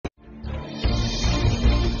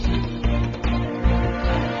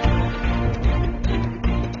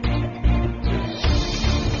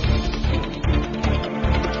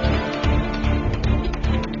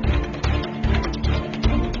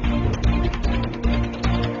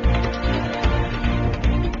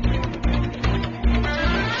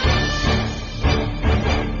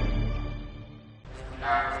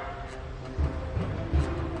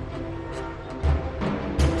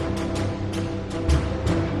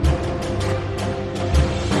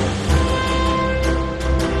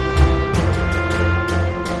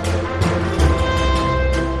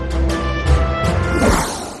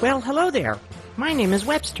Hello there. My name is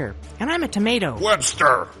Webster, and I'm a tomato.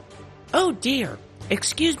 Webster! Oh dear.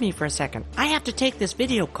 Excuse me for a second. I have to take this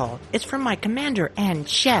video call. It's from my commander and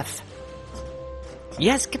chef.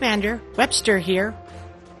 Yes, Commander. Webster here.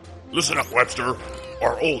 Listen up, Webster.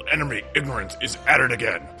 Our old enemy, ignorance, is at it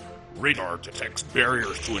again. Radar detects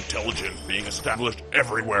barriers to intelligence being established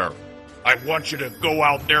everywhere. I want you to go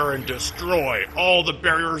out there and destroy all the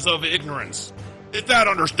barriers of ignorance. Is that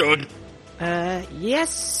understood? Yes,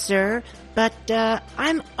 sir. But,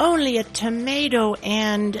 I'm only a tomato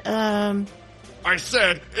and, I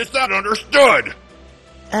said, is that understood?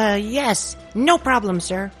 Yes. No problem,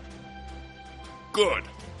 sir. Good.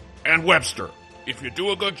 And Webster, if you do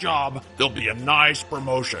a good job, there'll be a nice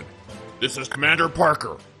promotion. This is Commander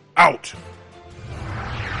Parker. Out.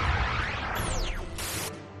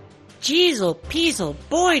 Jeezle Peasel,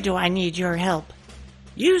 boy do I need your help.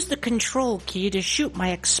 Use the control key to shoot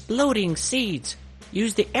my exploding seeds.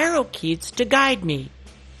 Use the arrow keys to guide me.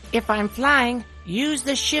 If I'm flying, use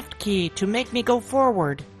the shift key to make me go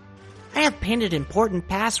forward. I have painted important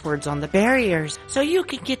passwords on the barriers so you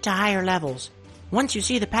can get to higher levels. Once you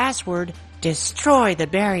see the password, destroy the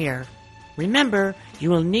barrier. Remember, you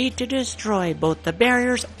will need to destroy both the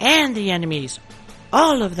barriers and the enemies.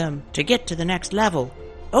 All of them to get to the next level.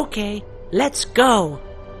 Okay, let's go.